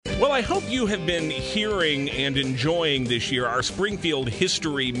Well, I hope you have been hearing and enjoying this year our Springfield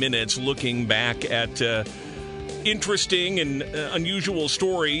History Minutes, looking back at interesting and unusual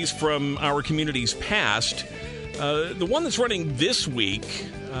stories from our community's past. The one that's running this week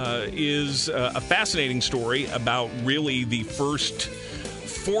is a fascinating story about really the first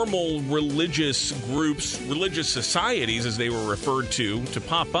formal religious groups, religious societies, as they were referred to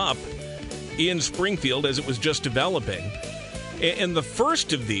pop up in Springfield as it was just developing. And the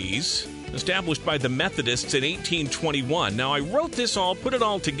first of these, established by the Methodists in 1821. Now, I wrote this all, put it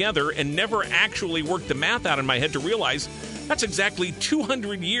all together, and never actually worked the math out in my head to realize that's exactly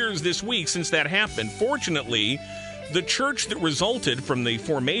 200 years this week since that happened. Fortunately, the church that resulted from the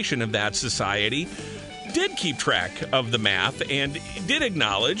formation of that society did keep track of the math and did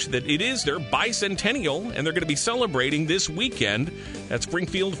acknowledge that it is their bicentennial, and they're going to be celebrating this weekend at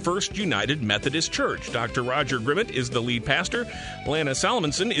Springfield First United Methodist Church. Dr. Roger Grimmett is the lead pastor. Lana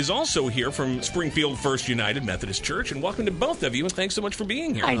Salomonson is also here from Springfield First United Methodist Church, and welcome to both of you, and thanks so much for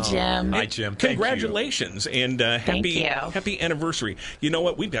being here. Hi, Jim. Hi, Jim. Congratulations, and happy anniversary. You know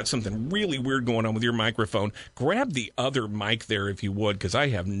what? We've got something really weird going on with your microphone. Grab the other mic there if you would, because I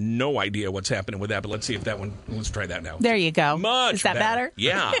have no idea what's happening with that, but let's see if that one, let's try that now. There you go. Much Is that better?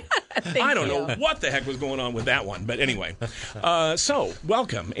 Yeah. I don't know what the heck was going on with that one, but anyway. So,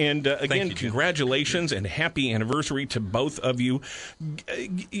 welcome, and again, congratulations and happy anniversary to both of you.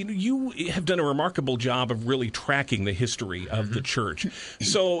 You have done a remarkable job of really tracking the history of the church.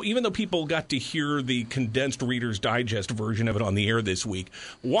 So, even though people got to hear the condensed Reader's Digest version of it on the air this week,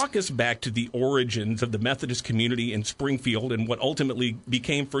 walk us back to the origins of the Methodist community in Springfield and what ultimately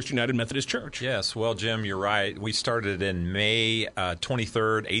became First United Methodist Church. Yes, well, Jim, you're right. We started in May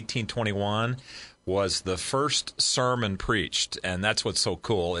 23rd, 1821. Was the first sermon preached, and that's what's so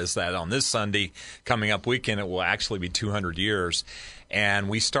cool, is that on this Sunday, coming up weekend, it will actually be 200 years. And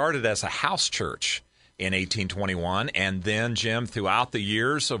we started as a house church in 1821, and then, Jim, throughout the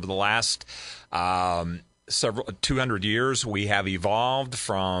years, over the last 200 years, we have evolved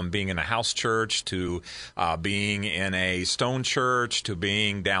from being in a house church to being in a stone church to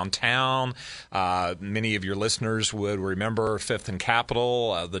being downtown. Many of your listeners would remember Fifth and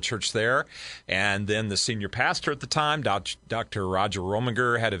Capitol, the church there. And then the senior pastor at the time, Dr. Roger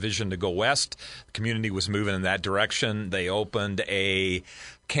Rominger, had a vision to go west. The community was moving in that direction. They opened a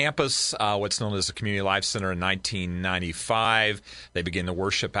campus, what's known as the Community Life Center, in 1995. They began to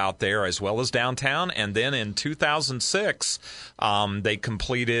worship out there as well as downtown. And then in 2006, they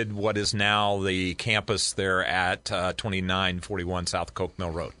completed what is now the campus there at 2941 South Coke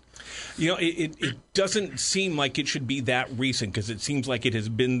Mill Road. You know, it doesn't seem like it should be that recent, because it seems like it has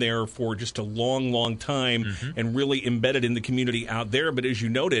been there for just a long, long time and really embedded in the community out there. But as you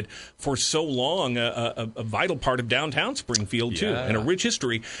noted, for so long, a vital part of downtown Springfield, too, and a rich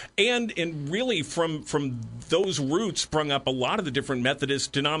history. And really from those roots sprung up a lot of the different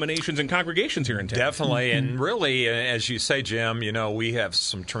Methodist denominations and congregations here in town. Definitely. And really, as you say, Jim, you know, we have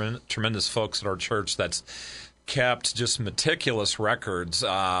some tremendous folks at our church that's kept just meticulous records.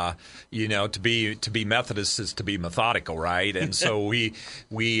 You know, to be Methodist is to be methodical, right? And so we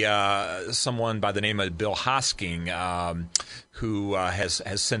someone by the name of Bill Hosking, who has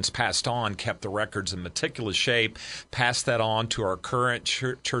since passed on, kept the records in meticulous shape, passed that on to our current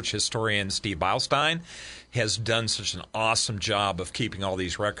church historian, Steve Beilstein. Has done such an awesome job of keeping all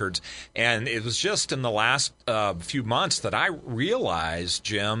these records. And it was just in the last few months that I realized,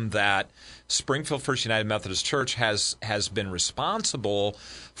 Jim, that Springfield First United Methodist Church has been responsible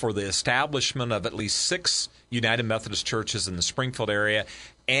for the ability of at least 6 United Methodist churches in the Springfield area.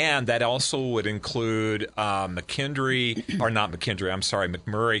 And that also would include McMurray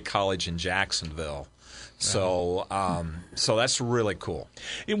College in Jacksonville. So that's really cool.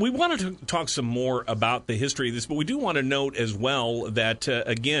 And we wanted to talk some more about the history of this, but we do want to note as well that,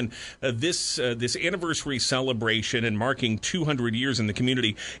 this anniversary celebration and marking 200 years in the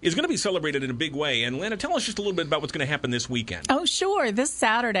community is going to be celebrated in a big way. And, Lana, tell us just a little bit about what's going to happen this weekend. Oh, sure. This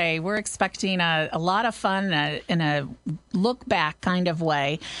Saturday, we're expecting a lot of fun in a look-back kind of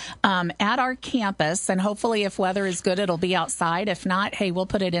way at our campus. And hopefully, if weather is good, it'll be outside. If not, hey, we'll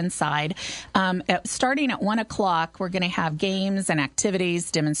put it inside. Starting at 1 o'clock, we're going to have games and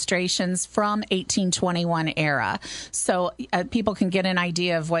activities, demonstrations from 1821 era. So people can get an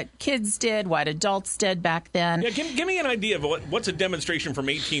idea of what kids did, what adults did back then. Yeah, give me an idea of what's a demonstration from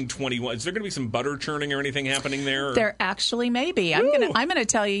 1821. Is there going to be some butter churning or anything happening there? There actually may be. I'm going to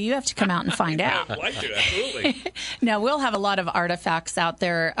tell you. You have to come out and find out. I'd like to, absolutely. No, we'll have a lot of artifacts out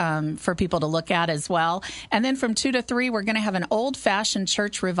there for people to look at as well. And then from 2 to 3, we're going to have an old-fashioned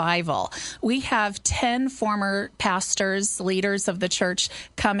church revival. We have 10 10 former pastors, leaders of the church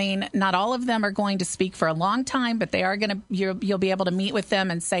coming. Not all of them are going to speak for a long time, but they are going to, you'll be able to meet with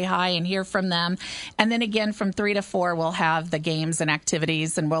them and say hi and hear from them. And then again, from 3 to 4, we'll have the games and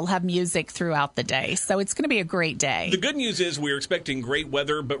activities, and we'll have music throughout the day. So it's going to be a great day. The good news is we're expecting great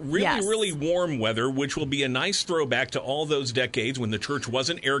weather, but really warm weather, which will be a nice throwback to all those decades when the church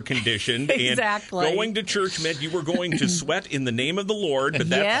wasn't air conditioned. Exactly. And going to church meant you were going to sweat in the name of the Lord, but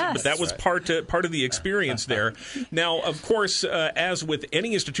that was part of the experience there. Now, of course, as with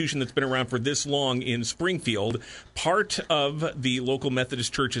any institution that's been around for this long in Springfield, part of the local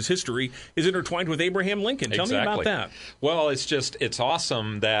Methodist Church's history is intertwined with Abraham Lincoln. Tell me about that. Well, it's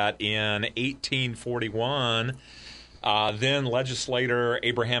awesome that in 1841, then legislator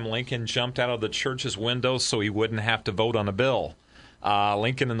Abraham Lincoln jumped out of the church's window so he wouldn't have to vote on a bill.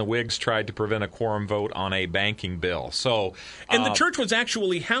 Lincoln and the Whigs tried to prevent a quorum vote on a banking bill. And the church was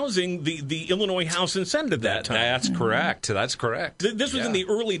actually housing the Illinois House and Senate at that time. That's correct. That's correct. This was in the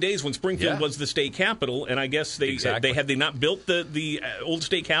early days when Springfield was the state capital, and I guess they not built the old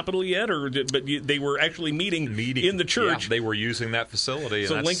state capitol yet, but they were actually meeting in the church. Yeah, they were using that facility,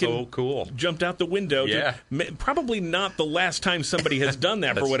 so and that's Lincoln so cool. Jumped out the window. Probably not the last time somebody has done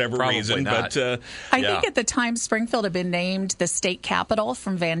that for whatever reason. Not. But I think at the time Springfield had been named the state capital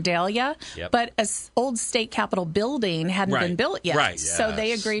from Vandalia, but an old state capitol building hadn't been built yet. Right. So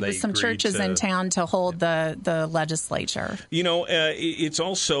they agreed with some churches in town to hold the legislature. You know, it's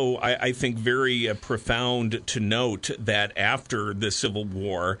also, I think, very profound to note that after the Civil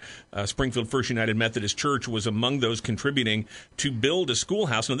War, Springfield First United Methodist Church was among those contributing to build a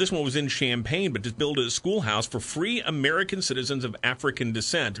schoolhouse. Now, this one was in Champaign, but to build a schoolhouse for free American citizens of African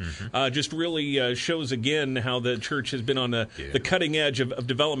descent. Just really shows again how the church has been on the cutting edge of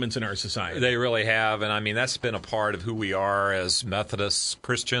developments in our society. They really have, and I mean that's been a part of who we are as Methodist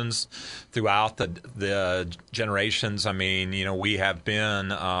Christians throughout the generations. I mean, you know, we have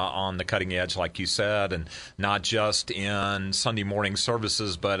been on the cutting edge, like you said, and not just in Sunday morning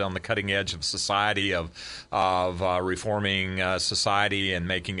services, but on the cutting edge of society, of reforming society and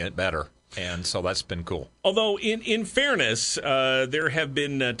making it better. And so that's been cool. Although, in fairness, there have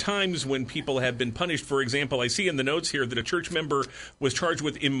been times when people have been punished. For example, I see in the notes here that a church member was charged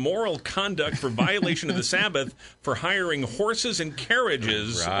with immoral conduct for violation of the Sabbath for hiring horses and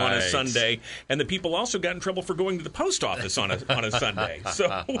carriages on a Sunday. And the people also got in trouble for going to the post office on a Sunday.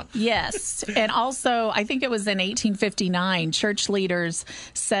 So yes. And also, I think it was in 1859, church leaders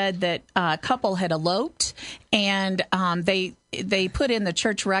said that a couple had eloped, and they put in the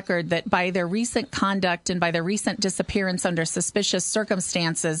church record that by their recent conduct and by their recent disappearance under suspicious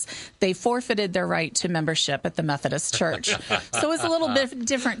circumstances, they forfeited their right to membership at the Methodist Church. So it was a little bit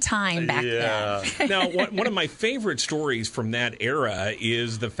different time back then. Now, one of my favorite stories from that era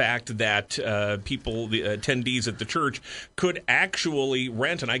is the fact that people, the attendees at the church, could actually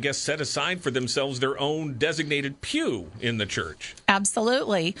rent and I guess set aside for themselves their own designated pew in the church.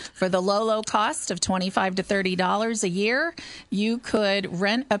 Absolutely. For the low cost of $25 to $30 a year, you could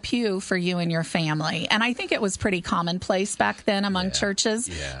rent a pew for you and your family. And I think it was pretty commonplace back then among churches,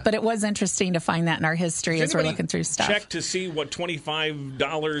 but it was interesting to find that in our history as we're looking through stuff. Check to see what $25 in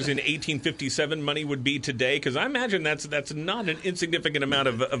 1857 money would be today, because I imagine that's not an insignificant amount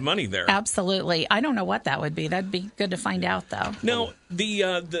of money there. Absolutely. I don't know what that would be. That'd be good to find out, though. Now, the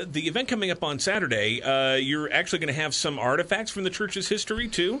event coming up on Saturday, you're actually going to have some artifacts from the church's history,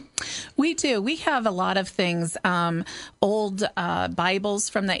 too? We do. We have a lot of things, old Bibles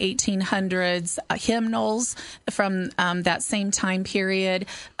from the 1800s, hymnals from that same time period,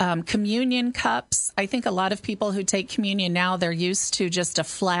 communion cups. I think a lot of people who take communion now, they're used to just a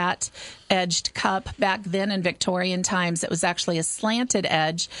flat-edged cup. Back then in Victorian times, it was actually a slanted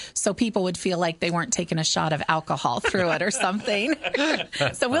edge, so people would feel like they weren't taking a shot of alcohol through it or something.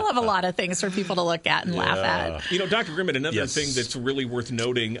 So we'll have a lot of things for people to look at and laugh at. You know, Dr. Grimmett, another thing that's really worth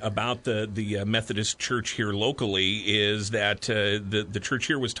noting about the Methodist Church here locally is that the church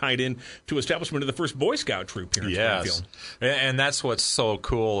here was tied in to establishment of the first Boy Scout troop here in Springfield. And that's what's so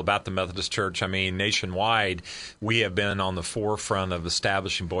cool about the Methodist Church. I mean, nationwide, we have been on the forefront of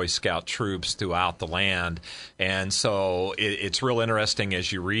establishing Boy Scout troops throughout the land. And so it's real interesting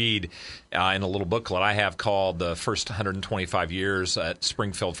as you read in a little booklet I have called The First 125 Years years at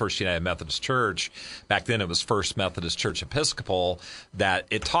Springfield First United Methodist Church. Back then it was First Methodist Church Episcopal, that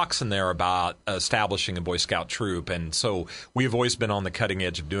it talks in there about establishing a Boy Scout troop. And so we've always been on the cutting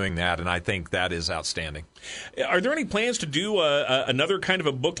edge of doing that, and I think that is outstanding. Are there any plans to do another kind of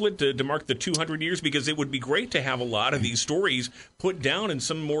a booklet to mark the 200 years? Because it would be great to have a lot of these stories put down in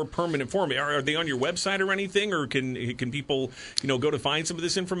some more permanent form. Are they on your website or anything, or can people go to find some of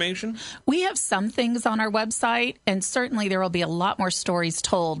this information? We have some things on our website, and certainly there will be a lot more stories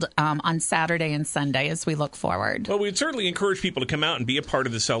told on Saturday and Sunday as we look forward. Well, we'd certainly encourage people to come out and be a part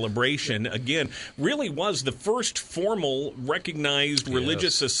of the celebration. Again, really was the first formal recognized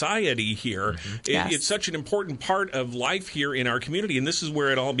religious society here. Yes. It's such an important part of life here in our community, and this is where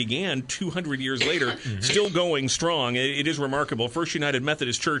it all began 200 years later, still going strong. It is remarkable. First United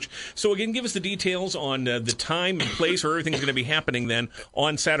Methodist Church. So again, give us the details on the time and place where everything's going to be happening then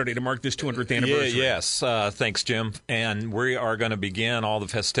on Saturday to mark this 200th anniversary. Yes. Thanks, Jim. And we are going to begin all the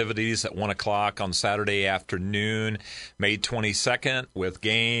festivities at 1 o'clock on Saturday afternoon, May 22nd, with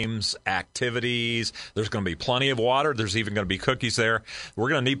games, activities. There's going to be plenty of water. There's even going to be cookies there. We're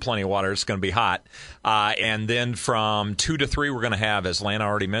going to need plenty of water. It's going to be hot. And then from 2 to 3, we're going to have, as Lana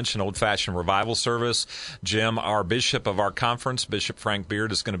already mentioned, old-fashioned revival service. Jim, our bishop of our conference, Bishop Frank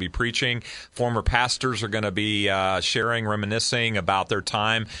Beard, is going to be preaching. Former pastors are going to be sharing, reminiscing about their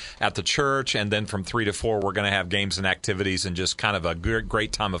time at the church. And then from 3 to 4, we're going to have games and activities and just kind of a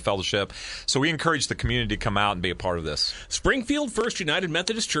great time of fellowship. So we encourage the community to come out and be a part of this. Springfield First United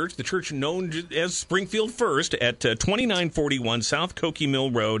Methodist Church, the church known as Springfield First, at 2941 South Cokie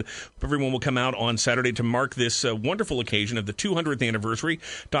Mill Road. Everyone will come out on Saturday to mark this wonderful occasion of the 200th anniversary.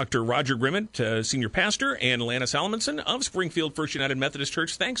 Dr. Roger Grimmett, senior pastor, and Lana Salmonson of Springfield First United Methodist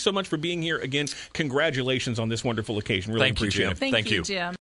Church. Thanks so much for being here again. Congratulations on this wonderful occasion. Really appreciate it. Thank you, Jim.